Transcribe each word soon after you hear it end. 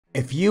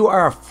If you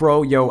are a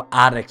froyo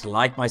addict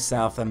like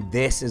myself, then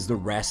this is the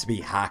recipe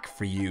hack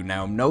for you.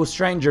 Now, I'm no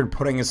stranger to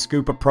putting a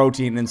scoop of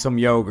protein in some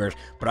yogurt,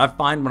 but I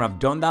find when I've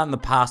done that in the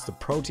past, the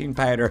protein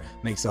powder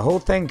makes the whole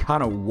thing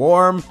kind of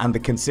warm and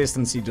the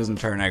consistency doesn't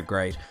turn out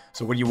great.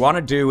 So what you want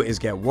to do is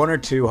get 1 or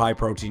 2 high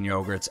protein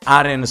yogurts,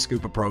 add in a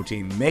scoop of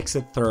protein, mix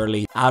it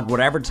thoroughly, add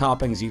whatever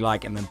toppings you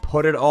like, and then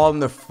put it all in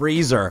the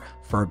freezer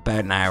for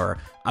about an hour.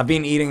 I've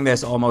been eating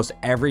this almost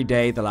every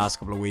day the last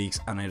couple of weeks,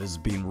 and it has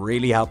been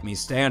really helping me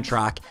stay on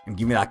track and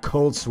give me that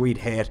cold sweet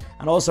hit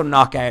and also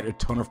knock out a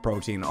ton of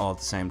protein all at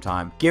the same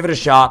time. Give it a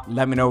shot,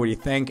 let me know what you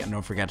think, and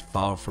don't forget to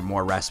follow for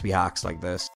more recipe hacks like this.